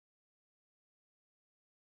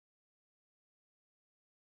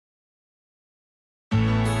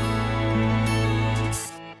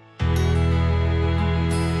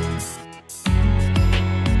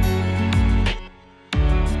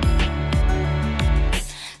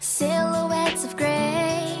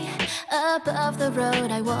above the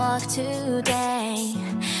road I walk today.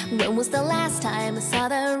 When was the last time I saw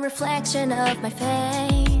the reflection of my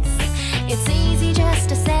face? It's easy just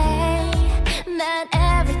to say that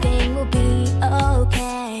everything will be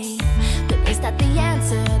okay, but is that the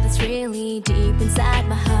answer that's really deep inside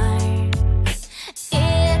my heart?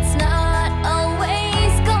 It's not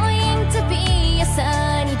always going to be a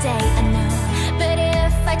sunny day, I know, but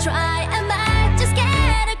if I try I might just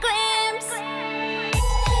get a glimpse.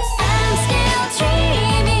 I'm still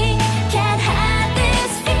dreaming, can't have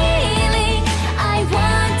this feeling. I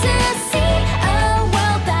want to see a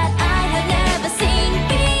world that I have never seen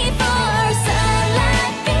before.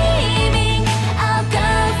 Sunlight beaming, I'll go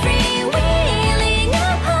freewheeling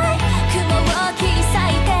up high. 雲を切り裂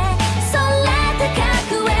いて空高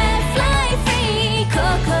くへ Fly free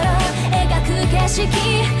心描く景色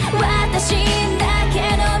私な